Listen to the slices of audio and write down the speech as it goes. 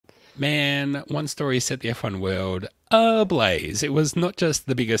Man, one story set the F1 world ablaze. It was not just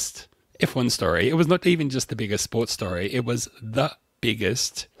the biggest F1 story. It was not even just the biggest sports story. It was the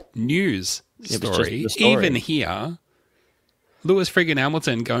biggest news It was just story. the story. Even here, Lewis friggin'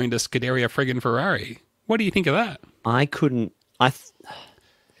 Hamilton going to Scuderia friggin' Ferrari. What do you think of that? I couldn't.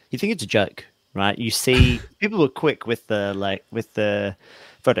 You think it's a joke, right? You see, people were quick with the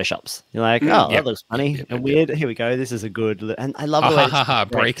photoshops. You're like, oh, that looks funny and weird. Here we go. This is a good. And I love the way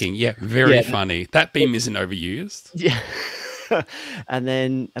it's breaking. Yeah, very funny. That beam isn't overused. Yeah. and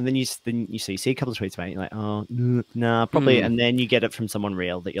then you see a couple of tweets about it. You're like, oh, nah, probably. And then you get it from someone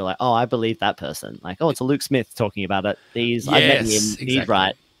real that you're like, oh, I believe that person. Like, oh, it's a Luke Smith talking about it. I met him. Exactly. He's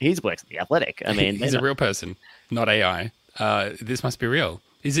right. He's works at the Athletic. I mean, he's a real person, not AI. This must be real.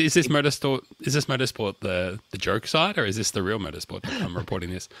 Is this motorsport? Is this motorsport the joke side, or is this the real motorsport? I'm reporting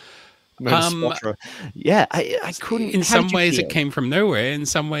this. Yeah, I couldn't. In some ways, it came from nowhere. In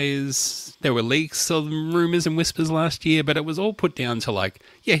some ways, there were leaks of rumors and whispers last year, but it was all put down to like,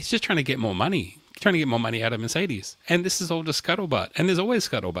 yeah, he's just trying to get more money, trying to get more money out of Mercedes, and this is all just scuttlebutt. And there's always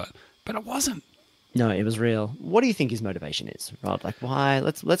scuttlebutt, but it wasn't. No, it was real. What do you think his motivation is, Rod? Like, why?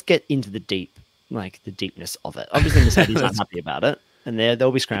 Let's get into the deepness of it. Obviously, Mercedes aren't happy about it, and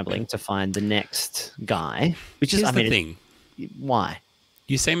they'll be scrambling to find the next guy. Which is, the thing. Why?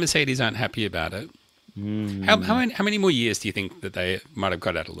 You say Mercedes aren't happy about it. How many more years do you think that they might have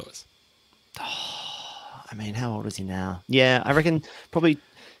got out of Lewis? Oh, I mean, how old is he now? Yeah, I reckon probably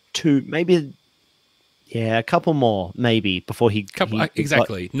 2, maybe. Yeah, a couple more, maybe, before he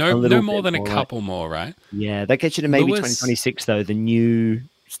exactly. No more than a couple more, right? Yeah, that gets you to maybe 2026, though. The new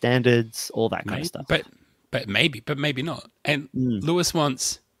standards, all that kind of stuff. But maybe not. And Lewis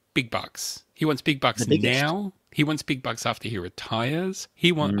wants big bucks. He wants big bucks now. He wants big bucks after he retires.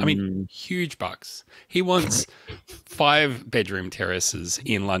 He wants, huge bucks. He wants 5-bedroom terraces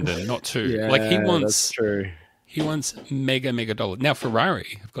in London, not 2. Yeah, that's true. He wants mega dollars. Now,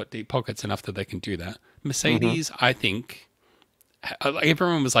 Ferrari have got deep pockets enough that they can do that. Mercedes, I think, like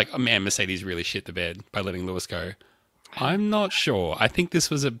everyone was like, oh man, Mercedes really shit the bed by letting Lewis go. I'm not sure. I think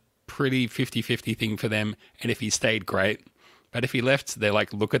this was a pretty 50-50 thing for them. And if he stayed, great. But if he left, they're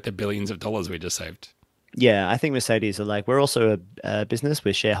like, look at the billions of dollars we just saved. Yeah, I think Mercedes are like, we're also a business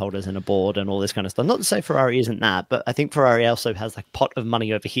with shareholders and a board and all this kind of stuff. Not to say Ferrari isn't that, but I think Ferrari also has like pot of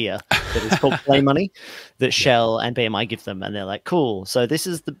money over here that is called play money that Shell and BMI give them. And they're like, cool. So this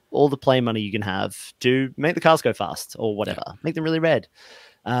is all the play money you can have to make the cars go fast or whatever, make them really red.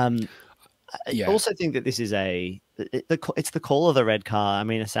 I also think that this is it's the call of the red car. I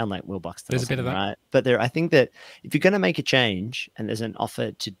mean, I sound like Will Buxton. There's a bit of that. Right? But I think that if you're going to make a change and there's an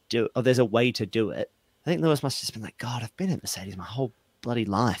offer to do, or there's a way to do it, I think Lewis must have just been like, God, I've been at Mercedes my whole bloody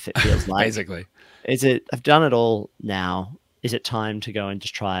life, it feels like. Basically. I've done it all now. Is it time to go and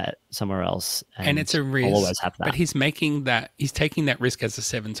just try it somewhere else? And it's a risk. I'll always have that. But he's taking that risk as a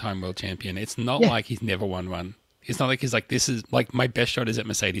 7-time world champion. It's not like he's never won one. It's not like he's like, this is like my best shot is at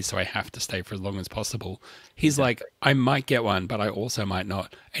Mercedes, so I have to stay for as long as possible. He's like, I might get one, but I also might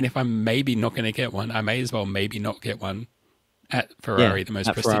not. And if I'm maybe not going to get one, I may as well maybe not get one at Ferrari, the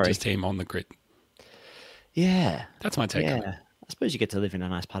most prestigious team on the grid. Yeah. That's my take on it. I suppose you get to live in a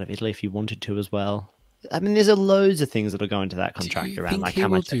nice part of Italy if you wanted to as well. I mean, there's loads of things that'll go into that contract around, like how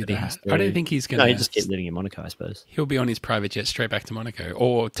much he has to. I don't think he's going to. No, he just keep living in Monaco, I suppose. He'll be on his private jet straight back to Monaco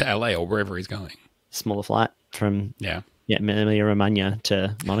or to LA or wherever he's going. Smaller flight from Emilia Romagna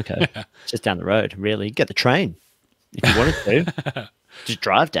to Monaco. Just down the road, really. Get the train if you wanted to. Just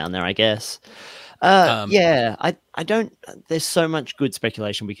drive down there, I guess. I don't. There's so much good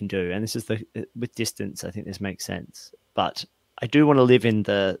speculation we can do, and this is with distance. I think this makes sense, but I do want to live in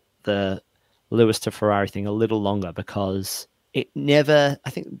the Lewis to Ferrari thing a little longer because it never. I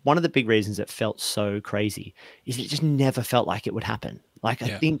think one of the big reasons it felt so crazy is it just never felt like it would happen. Like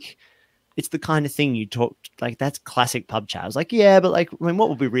I think it's the kind of thing you talk like that's classic pub chat. I was like, yeah, but like, I mean, what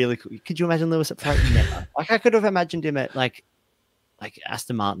would be really cool? Could you imagine Lewis at Ferrari? Never. Like I could have imagined him at like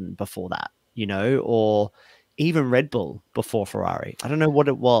Aston Martin before that. You know, or even Red Bull before Ferrari. I don't know what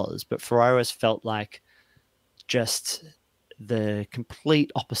it was, but Ferrari has felt like just the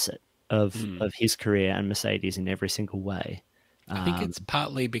complete opposite of his career and Mercedes in every single way. I think it's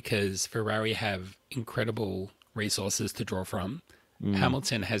partly because Ferrari have incredible resources to draw from.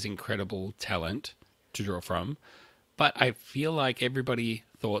 Hamilton has incredible talent to draw from. But I feel like everybody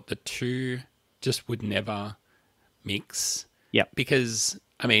thought the two just would never mix. Yeah. Because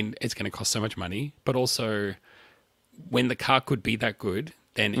I mean, it's going to cost so much money, but also when the car could be that good,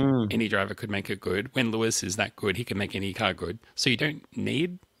 then any driver could make it good. When Lewis is that good, he can make any car good. So they don't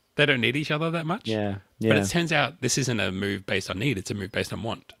need each other that much. Yeah. But it turns out this isn't a move based on need. It's a move based on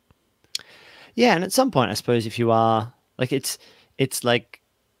want. Yeah, and at some point, I suppose if you are like, it's like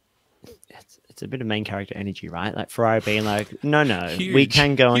it's a bit of main character energy, right? Like Ferrari being like, no, we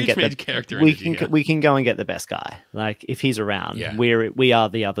can go and get the character energy. We can go and get the best guy. Like if he's around, we are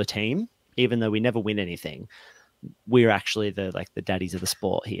the other team, even though we never win anything. We're actually the daddies of the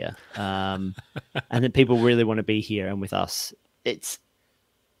sport here, and that people really want to be here and with us. It's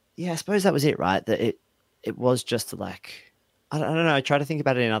I suppose that was it, right? That it was just like I don't know. I try to think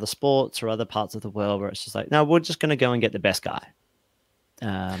about it in other sports or other parts of the world where it's just like, no, we're just going to go and get the best guy.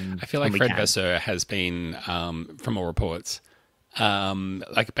 I feel like Fred Vasseur has been, from all reports,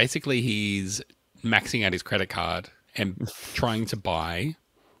 like basically he's maxing out his credit card and trying to buy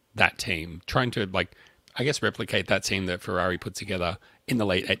that team, trying to I guess replicate that team that Ferrari put together in the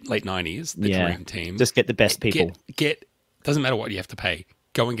late 90s, the dream team. Just get the best people. Doesn't matter what you have to pay.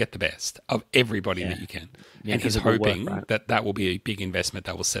 Go and get the best of everybody that you can. Yeah, and he's hoping that will be a big investment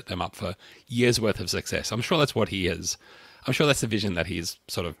that will set them up for years worth of success. I'm sure that's what he is. I'm sure that's the vision that he's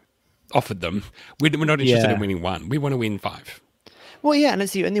sort of offered them. We're not interested in winning one. We want to win 5. Well, yeah, and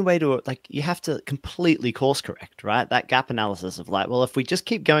it's the only way to, you have to completely course correct, right? That gap analysis of well, if we just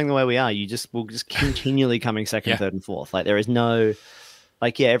keep going the way we are, we'll just continually coming second, third, and fourth. There is no,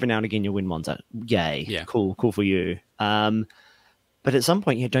 every now and again you win one, so yay, cool for you. But at some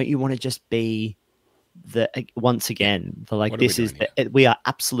point, don't you want to just be once again, we are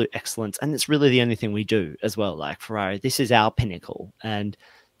absolute excellence, and it's really the only thing we do as well. Like Ferrari, this is our pinnacle, and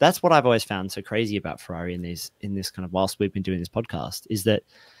that's what I've always found so crazy about Ferrari in this kind of whilst we've been doing this podcast is that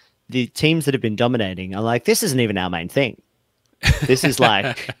the teams that have been dominating are like, this isn't even our main thing. This is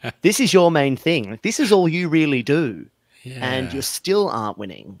this is your main thing. This is all you really do. Yeah. And you still aren't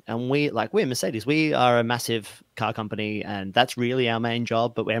winning. And we're Mercedes. We are a massive car company, and that's really our main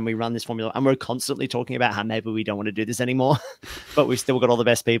job. But when we run this formula, and we're constantly talking about how maybe we don't want to do this anymore, but we've still got all the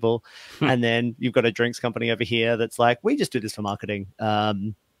best people. And then you've got a drinks company over here that's like, we just do this for marketing.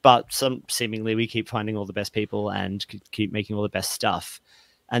 But seemingly we keep finding all the best people and keep making all the best stuff.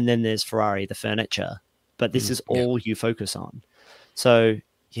 And then there's Ferrari, the furniture. But this is all you focus on. So,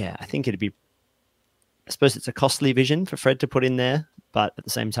 I think I suppose it's a costly vision for Fred to put in there, but at the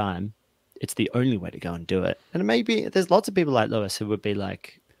same time, it's the only way to go and do it. And maybe there's lots of people like Lewis who would be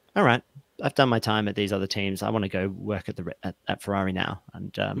like, all right, I've done my time at these other teams. I want to go work at Ferrari now.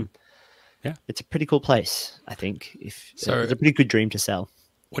 And it's a pretty cool place, I think. It's a pretty good dream to sell.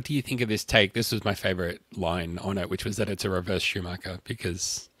 What do you think of this take? This was my favorite line on it, which was that it's a reverse Schumacher,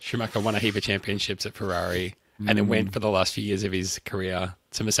 because Schumacher won a heap of championships at Ferrari and then went for the last few years of his career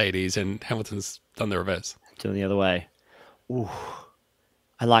to Mercedes, and Hamilton's done the reverse. Doing the other way. Ooh,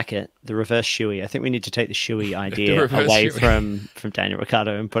 I like it. The reverse shoey. I think we need to take the shoey idea away from Daniel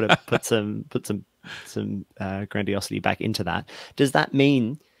Ricciardo and put some grandiosity back into that. Does that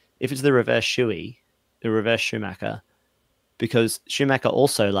mean if it's the reverse shoey, the reverse Schumacher, because Schumacher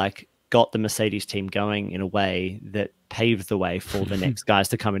also got the Mercedes team going in a way that paved the way for the next guys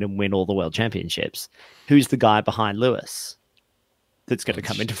to come in and win all the world championships? Who's the guy behind Lewis that's going to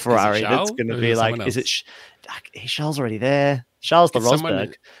come into Ferrari that's going to be is Charles already there? Charles the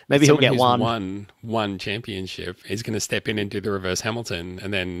Rosberg. Maybe he'll get one championship. He's going to step in and do the reverse Hamilton,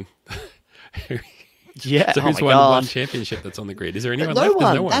 and then so who's won one championship that's on the grid? Is there anyone left?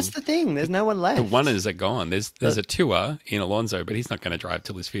 No one. That's the thing. There's no one left. The winners are gone. There's a tour in Alonso, but he's not going to drive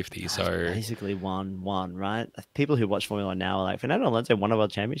till he's 50. So basically one, right? People who watch Formula One now are like, Fernando Alonso won a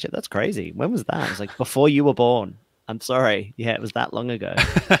world championship. That's crazy. When was that? It's before you were born. I'm sorry. Yeah, it was that long ago.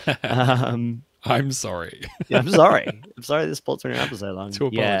 I'm sorry. I'm sorry. I'm sorry the sport's been around for so long. Too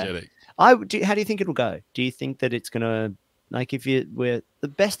apologetic. How do you think it'll go? Do you think that it's going to... the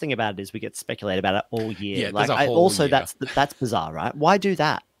best thing about it is we get to speculate about it all year. Yeah, that's bizarre, right? Why do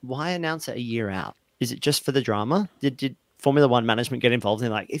that? Why announce it a year out? Is it just for the drama? Did Formula One management get involved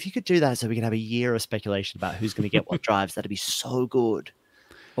in if you could do that so we can have a year of speculation about who's going to get what drives, that'd be so good.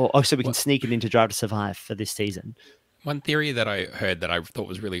 Or so we can sneak it into Drive to Survive for this season. One theory that I heard that I thought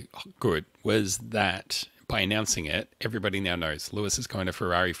was really good was that by announcing it, everybody now knows Lewis is going to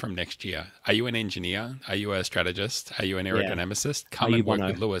Ferrari from next year. Are you an engineer? Are you a strategist? Are you an aerodynamicist? Come and work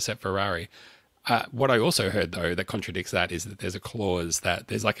with Lewis at Ferrari. What I also heard, though, that contradicts that is that there's a clause that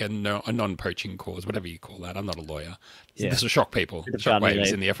there's a non-poaching clause, whatever you call that. I'm not a lawyer. This will shock people. Shock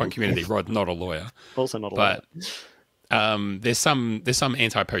waves in the F1 community. Rod, not a lawyer. Also not a lawyer. But there's some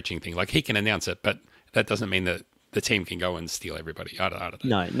anti-poaching thing. He can announce it, but that doesn't mean that the team can go and steal everybody. I don't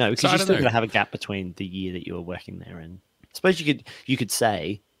know. No, because you're still going to have a gap between the year that you were working there and I suppose you could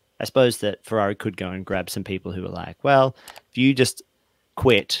say, I suppose that Ferrari could go and grab some people who are like, well, if you just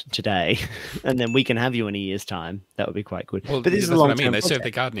quit today, and then we can have you in a year's time. That would be quite good. Well, but this is that's a what I mean. They project. serve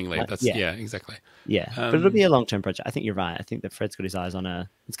the gardening leave. That's yeah, exactly. Yeah, but it'll be a long-term project. I think you're right. I think that Fred's got his eyes on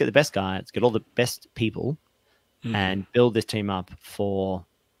let's get the best guy, let's get all the best people, and build this team up for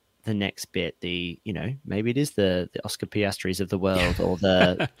the next bit. Maybe it is the Oscar Piastris of the world, or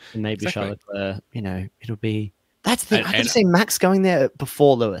maybe Charlotte Leclerc. It'll be. That's the thing. I can see Max going there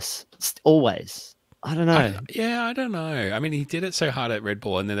before Lewis. Always. I don't know. I don't know. I mean, he did it so hard at Red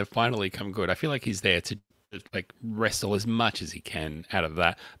Bull, and then they've finally come good. I feel like he's there to wrestle as much as he can out of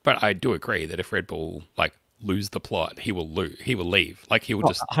that. But I do agree that if Red Bull lose the plot, he will leave. Like he will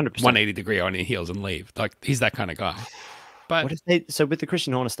just 100%. 180 degree on his heels and leave. Like he's that kind of guy. But what if so with the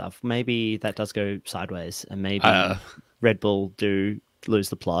Christian Horner stuff, maybe that does go sideways, and maybe Red Bull do lose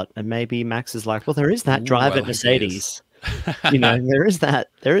the plot, and maybe Max is like, well, there is that drive at Mercedes. There is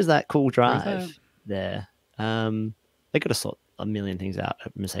that cool drive there. They got to sort a million things out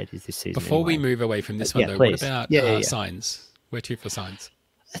at Mercedes this season. Before we move away from this one, though, please. What about Sainz? Where to for Sainz?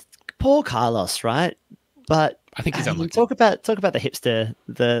 Poor Carlos, right? But I think he's unlucky. Talk about the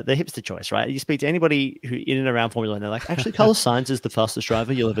hipster choice, right? You speak to anybody who in and around Formula 1, they're like, actually, Carlos Sainz is the fastest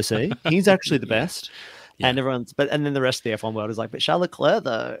driver you'll ever see. He's actually the best. Yeah. And and then the rest of the F1 world is like, but Charles Leclerc,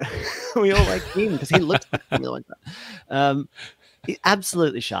 though, we all like him because he looks like Formula 1. He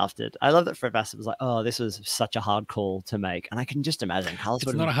absolutely shafted. I love that Fred Vassett was like, oh, this was such a hard call to make. And I can just imagine Carlos.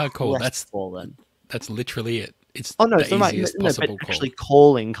 It's not a hard call. That's literally it. It's the easiest possible but actually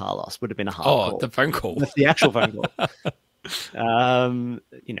calling Carlos would have been a hard call. Oh, the phone call. That's the actual phone call.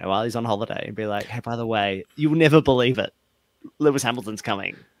 While he's on holiday, and be like, hey, by the way, you'll never believe it. Lewis Hamilton's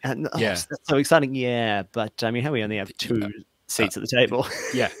coming. And that's so exciting. Yeah, but I mean, how we only have 2 seats at the table.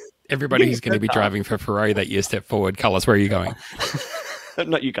 Yeah. Everybody who's going to be driving for Ferrari that year, step forward. Carlos, where are you going?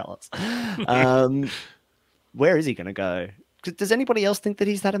 Not you, Carlos. Where is he going to go? Does anybody else think that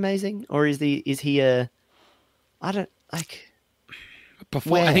he's that amazing, or is he a? I don't like.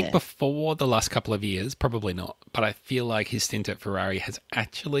 I think before the last couple of years, probably not. But I feel like his stint at Ferrari has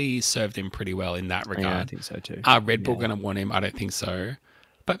actually served him pretty well in that regard. Yeah, I think so too. Are Red Bull going to want him? I don't think so.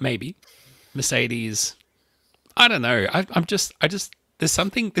 But maybe Mercedes. I don't know. I just. There's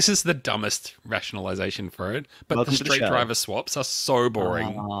something. This is the dumbest rationalization for it, but the straight driver swaps are so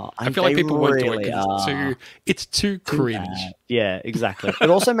boring. I feel like people won't do it because it's too cringe. Bad. Yeah, exactly.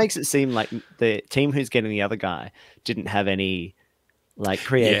 It also makes it seem like the team who's getting the other guy didn't have any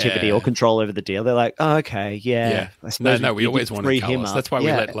creativity or control over the deal. They're like, oh, okay, I suppose we always wanted Carlos. That's why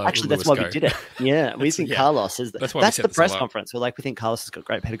we let that's why we did it. Yeah, we think Carlos is that's the press conference. We're like, we think Carlos has got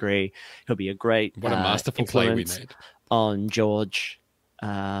great pedigree. He'll be a great what a masterful play we made on George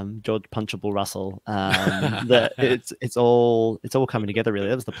Punchable Russell. That it's all coming together really.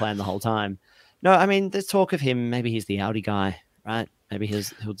 That was the plan the whole time. No, I mean there's talk of him. Maybe he's the Audi guy, right? Maybe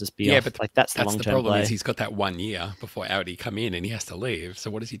he'll just be off. But that's the long term. The problem play. Is he's got that 1 year before Audi come in and he has to leave. So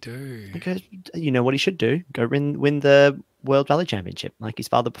what does he do? Because you know what he should do? Go win the World Rally Championship like his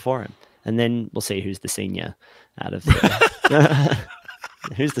father before him, and then we'll see who's the senior out of.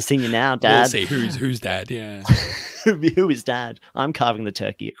 Who's the senior now, Dad? We'll see who's Dad. Yeah. Who is Dad? I'm carving the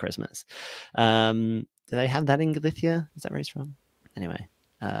turkey at Christmas. Do they have that in Galicia? Is that where he's from? Anyway,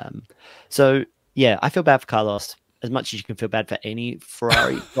 so yeah, I feel bad for Carlos as much as you can feel bad for any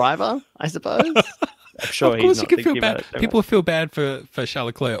Ferrari driver, I suppose. I'm sure of course you can feel bad. People feel bad for Charles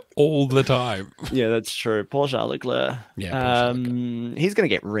Leclerc all the time. Yeah, that's true. Poor Charles Leclerc. Yeah, he's going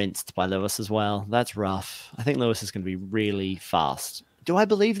to get rinsed by Lewis as well. That's rough. I think Lewis is going to be really fast. Do I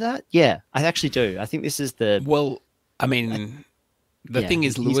believe that? Yeah, I actually do. I think this is the... Well, I mean, the thing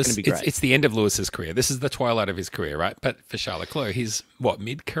is, Lewis, it's the end of Lewis's career. This is the twilight of his career, right? But for Charles Leclerc, he's,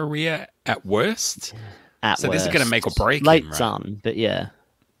 mid-career at worst? So this is going to make or break late him, right? son, but yeah.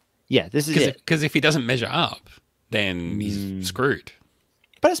 Yeah, this is it. Because if he doesn't measure up, then he's screwed.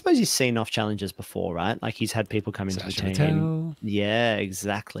 But I suppose he's seen off challenges before, right? Like he's had people come into the team. Vettel. Yeah,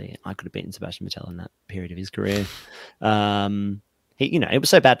 exactly. I could have beaten Sebastian Vettel in that period of his career. It was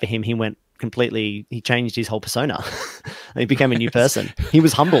so bad for him. He changed his whole persona. He became a new person. He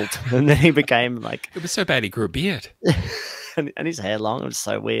was humbled, and then he became like. It was so bad he grew a beard, and his hair long. It was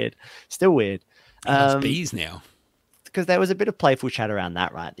so weird. Still weird. Bees now. Because there was a bit of playful chat around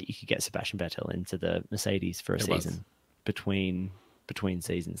that, right? That you could get Sebastian Vettel into the Mercedes for a season between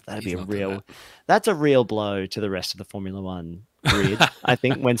seasons. That's a real blow to the rest of the Formula One grid. I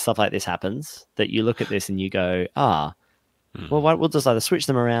think when stuff like this happens, that you look at this and you go, well, we'll just either switch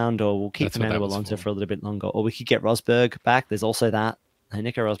them around or we'll keep Fernando Alonso for a little bit longer, or we could get Rosberg back. There's also that.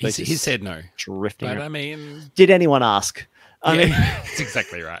 Nico Rosberg. He said no. Drifting. But I mean, did anyone ask? That's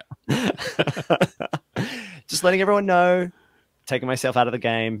exactly right. Just letting everyone know. taking myself out of the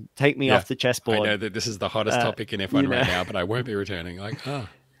game. Take me off the chessboard. I know that this is the hottest topic in F1 right now, but I won't be returning. Like,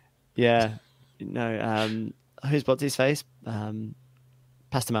 yeah, no. What's his face?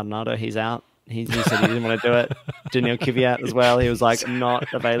 Pastor Maldonado. He's out. He said he didn't want to do it. Daniel Kvyat as well. He was like,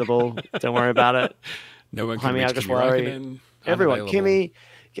 not available. Don't worry about it. No one can reach Kimi Räikkönen. Everyone. Kimi.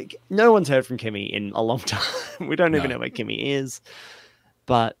 No one's heard from Kimi in a long time. We don't even know where Kimi is.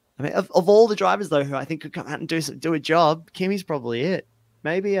 But I mean, of all the drivers though, who I think could come out and do a job, Kimi's probably it.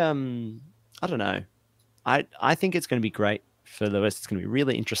 Maybe I don't know. I think it's going to be great for Lewis. It's going to be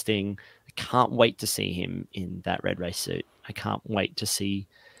really interesting. I can't wait to see him in that red race suit. I can't wait to see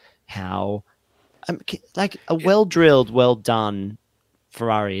how, like a well-drilled, well-done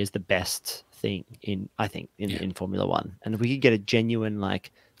Ferrari is the best thing in Formula One. And if we could get a genuine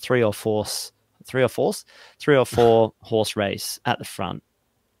like 3 or 4 horse race at the front,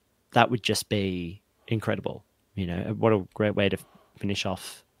 that would just be incredible. You know, what a great way to finish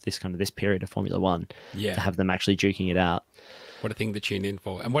off this period of Formula One. Yeah, to have them actually duking it out. What a thing to tune in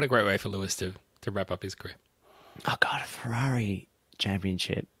for, and what a great way for Lewis to wrap up his career. Oh God, a Ferrari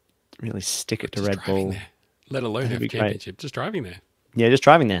championship. Really stick it to Red Bull. There. Let alone have a championship. Just driving there. Yeah, just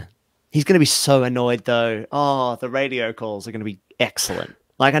driving there. He's going to be so annoyed though. Oh, the radio calls are going to be excellent.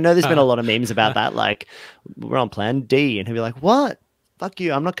 Like, I know there's been a lot of memes about that. Like, we're on plan D, and he'll be like, "What? Fuck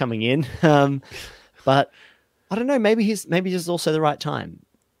you! I'm not coming in." But I don't know. Maybe this is also the right time.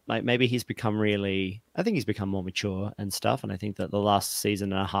 Like, maybe he's become I think he's become more mature and stuff. And I think that the last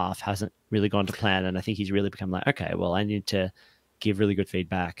season and a half hasn't really gone to plan. And I think he's really become like, okay, well, I need to give really good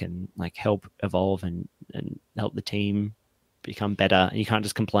feedback and like help evolve and help the team become better. And you can't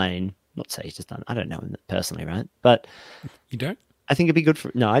just complain. Not say he's just done. I don't know him personally, right? But you don't. I think it'd be good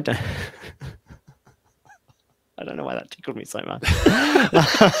for. No, I don't. I don't know why that tickled me so much.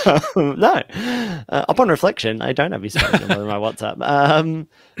 No. Upon reflection, I don't have his phone number in my WhatsApp.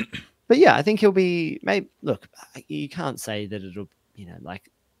 But yeah, I think he'll be. Maybe look, you can't say that it'll. You know, like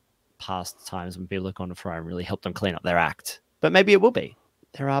past times when people have gone to Ferrari and really helped them clean up their act. But maybe it will be.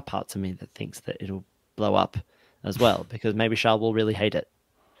 There are parts of me that thinks that it'll blow up as well, because maybe Charles will really hate it.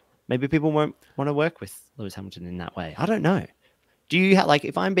 Maybe people won't want to work with Lewis Hamilton in that way. I don't know. Do you like,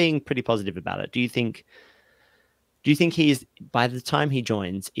 if I'm being pretty positive about it, do you think he's, by the time he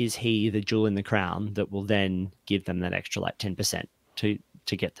joins, is he the jewel in the crown that will then give them that extra like 10% to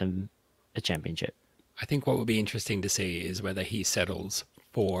get them a championship? I think what will be interesting to see is whether he settles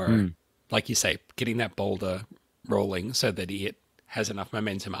for, like you say, getting that boulder rolling so that he has enough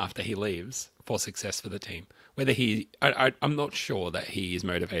momentum after he leaves for success for the team. Whether I'm not sure that he is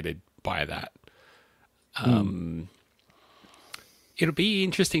motivated by that. It'll be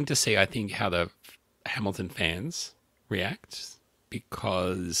interesting to see, I think, how the Hamilton fans react,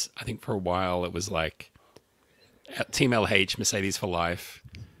 because I think for a while it was like Team LH, Mercedes for life.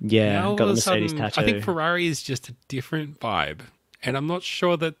 Yeah, got the Mercedes tattoo. I think Ferrari is just a different vibe, and I'm not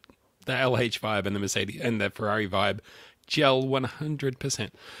sure that the LH vibe and the Mercedes and the Ferrari vibe gel 100%.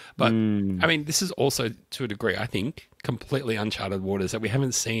 But I mean, this is also, to a degree, I think, completely uncharted waters that we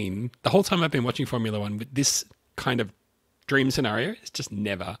haven't seen the whole time I've been watching Formula One. With this kind of dream scenario, it's just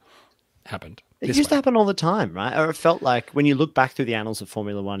never happened. It used to happen all the time, right? Or it felt like when you look back through the annals of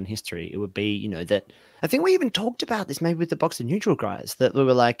Formula One history, it would be, you know, that I think we even talked about this maybe with the box and neutral guys, that we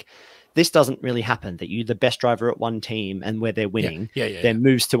were like, this doesn't really happen, that you're the best driver at one team and where they're winning, then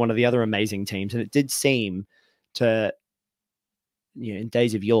moves to one of the other amazing teams. And it did seem to, you know, in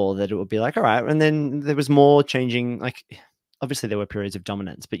days of yore, that it would be like, all right. And then there was more changing. Like, obviously there were periods of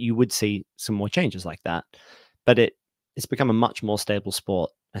dominance, but you would see some more changes like that. But it's become a much more stable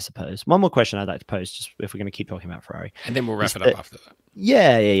sport, I suppose. One more question I'd like to pose, just if we're going to keep talking about Ferrari. And then we'll wrap it up after that.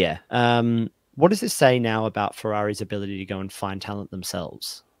 Yeah. What does this say now about Ferrari's ability to go and find talent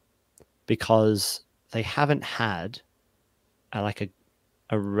themselves? Because they haven't had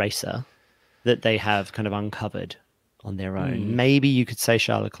a racer that they have kind of uncovered on their own. Maybe you could say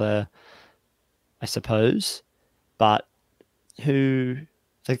Charles Leclerc, I suppose, but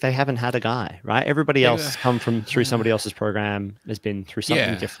they haven't had a guy, right? Everybody else has come through somebody else's program, has been through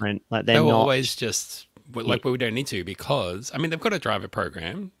something different. Like they were always just like, well, we don't need to, because I mean they've got a driver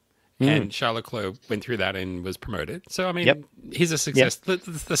program, and Charles Leclerc went through that and was promoted. So I mean, he's a success.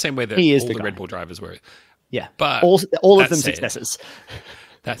 The same way that all the Red Bull drivers were. Yeah, but all of them successes.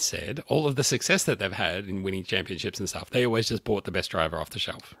 That said, all of the success that they've had in winning championships and stuff, they always just bought the best driver off the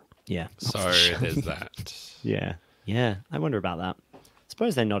shelf. Yeah. So there's that. Yeah. I wonder about that. I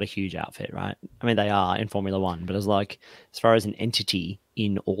suppose they're not a huge outfit, right? I mean, they are in Formula One, but as far as an entity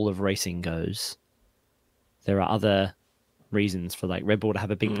in all of racing goes, there are other reasons for like Red Bull to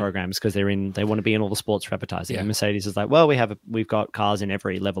have a big programs because they want to be in all the sports for advertising. Yeah. And Mercedes is like, well, we've got cars in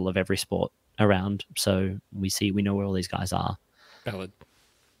every level of every sport around, so we know where all these guys are. Valid.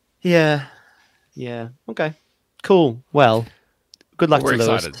 Yeah. Okay. Cool. Well, good luck to Lewis.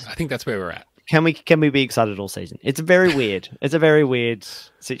 We're excited. I think that's where we're at. Can we be excited all season? It's very weird. It's a very weird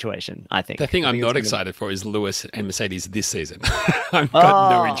situation, I think. The thing I'm not excited for is Lewis and Mercedes this season. I've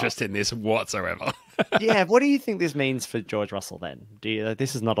got no interest in this whatsoever. Yeah, what do you think this means for George Russell then?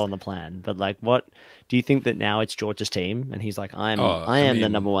 This is not on the plan, but like, what do you think that now it's George's team and he's like, I am the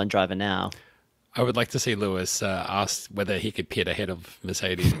number one driver now? I would like to see Lewis ask whether he could pit ahead of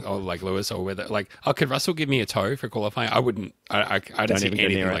Mercedes or like Lewis, or whether like, could Russell give me a tow for qualifying? I wouldn't. I don't see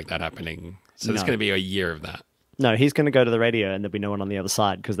anything like that happening. So there's going to be a year of that. No, he's going to go to the radio and there'll be no one on the other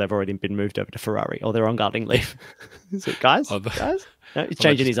side because they've already been moved over to Ferrari or they're on guarding leave. Is it guys? Guys? No, he's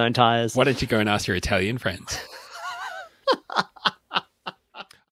changing his own tires. Why don't you go and ask your Italian friends?